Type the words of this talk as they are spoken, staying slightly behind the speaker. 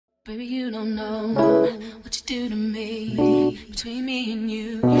Baby, you don't know what you do to me. Between me and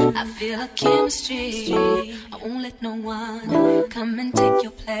you, I feel a chemistry. I won't let no one come and take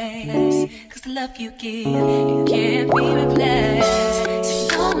your place. Cause the love you give, it can't be replaced.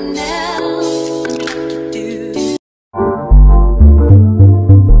 So no one else can do like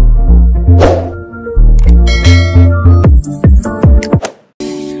you do.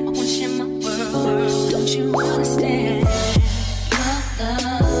 I wanna share my world, don't you understand? Your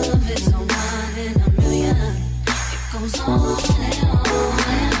love is a one in a million. It goes on and on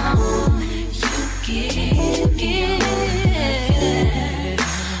and on. You give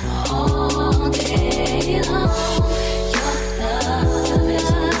all day long. Your love is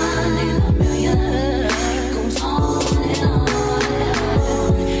a one in a million. It goes on and on and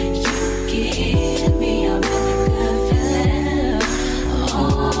on. You give me a really good feeling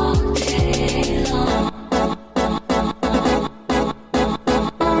all day long.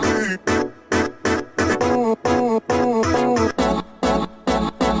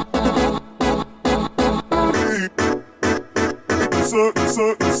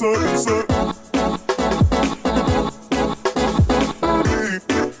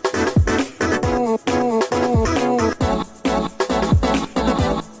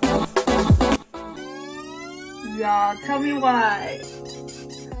 Y'all, tell me why.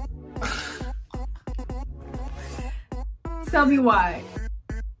 Tell me why.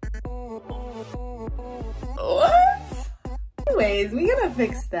 What? Anyways, we're gonna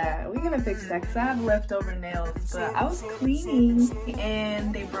fix that. We're gonna fix that because I have leftover nails, but I was cleaning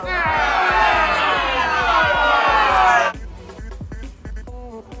and they broke.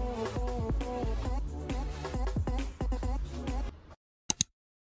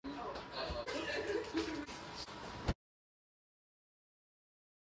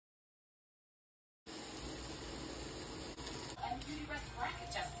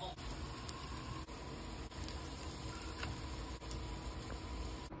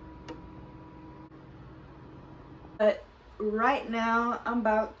 But right now, I'm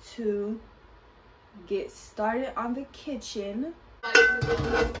about to get started on the kitchen. This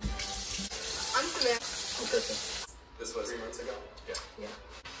was 3 months ago? Yeah. Yeah.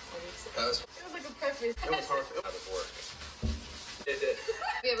 That was, It was like a preface. it was hard out of work. It did.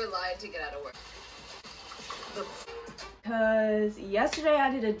 Have you ever lied to get out of work? Because yesterday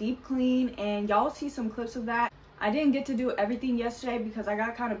I did a deep clean and y'all see some clips of that. I didn't get to do everything yesterday because I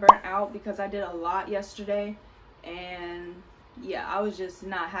got kind of burnt out because I did a lot yesterday. And yeah, I was just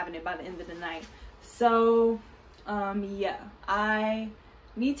not having it by the end of the night. So yeah, I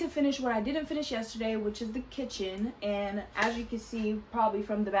need to finish what I didn't finish yesterday, which is the kitchen. And as you can see probably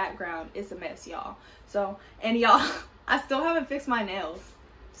from the background, it's a mess, y'all. So, and y'all, I still haven't fixed my nails,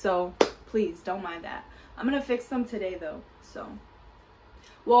 so please don't mind that. I'm gonna fix them today though. So,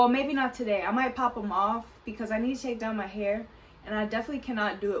 well, maybe not today. I might pop them off because I need to take down my hair and I definitely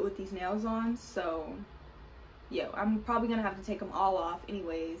cannot do it with these nails on. So yeah, I'm probably gonna have to take them all off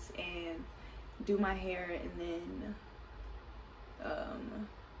anyways and do my hair and then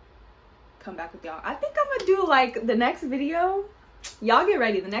come back with y'all. I think I'm gonna do like the next video. Y'all get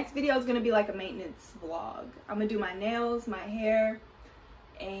ready. The next video is gonna be like a maintenance vlog. I'm gonna do my nails, my hair,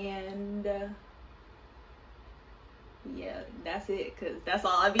 and yeah, that's it, because that's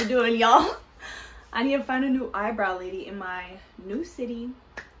all I be doing, y'all. I need to find a new eyebrow lady in my new city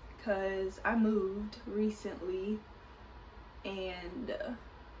because I moved recently and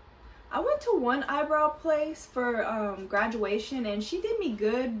I went to one eyebrow place for graduation and she did me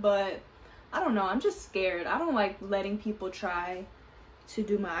good, but I don't know, I'm just scared. I don't like letting people try to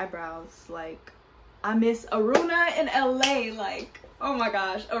do my eyebrows. Like, I miss Aruna in LA. Like, oh my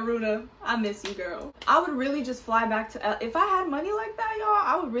gosh, Aruna, I miss you, girl. I would really just fly back to if I had money like that, y'all,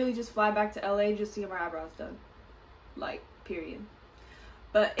 I would really just fly back to LA just to get my eyebrows done. Like, period.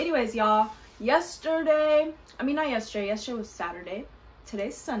 But anyways, y'all, yesterday was Saturday.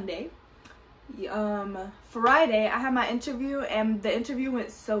 Today's Sunday. Friday, I had my interview and the interview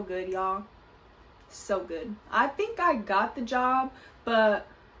went so good, y'all. So good. I think I got the job, but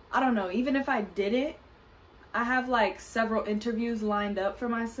I don't know. Even if I didn't, I have like several interviews lined up for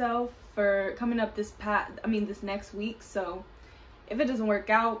myself for coming up this next week. So if it doesn't work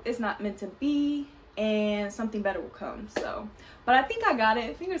out, it's not meant to be and something better will come. So, but I think I got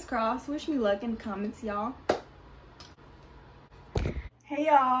it. Fingers crossed. Wish me luck in the comments, y'all. Hey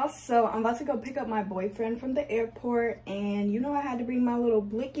y'all, so I'm about to go pick up my boyfriend from the airport, and you know I had to bring my little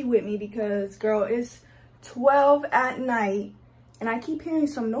blicky with me because girl, it's 12 at night and I keep hearing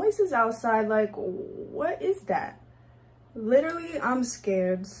some noises outside. Like, what is that? Literally, I'm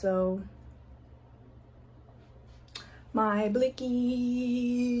scared. So my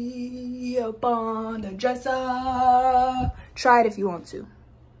blicky. me up on the dresser. Try it if you want to.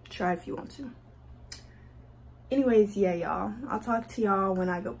 Try it if you want to. Anyways, yeah, y'all. I'll talk to y'all when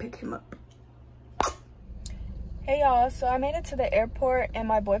I go pick him up. Hey, y'all. So I made it to the airport, and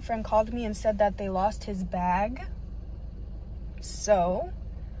my boyfriend called me and said that they lost his bag. So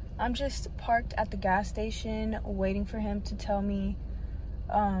I'm just parked at the gas station waiting for him to tell me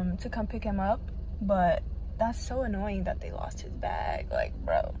to come pick him up. But that's so annoying that they lost his bag. Like,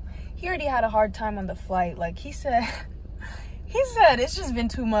 bro, he already had a hard time on the flight. Like, he said it's just been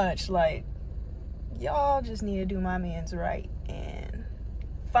too much. Like, y'all just need to do my mans right and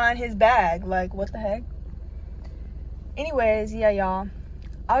find his bag. Like, what the heck? Anyways, yeah, y'all,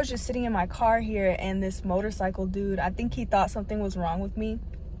 I was just sitting in my car here, and this motorcycle dude, I think he thought something was wrong with me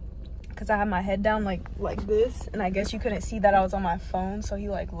because I had my head down like this, and I guess you couldn't see that I was on my phone, so he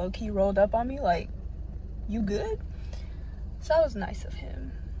like low-key rolled up on me like, you good? So that was nice of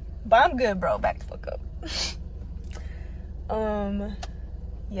him, but I'm good, bro. Back the fuck up.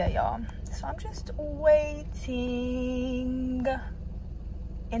 Yeah, y'all, so I'm just waiting,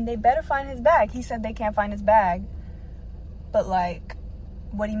 and they better find his bag. He said they can't find his bag, but like,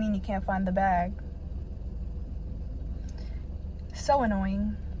 what do you mean you can't find the bag? So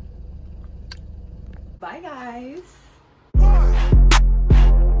annoying. Bye, guys.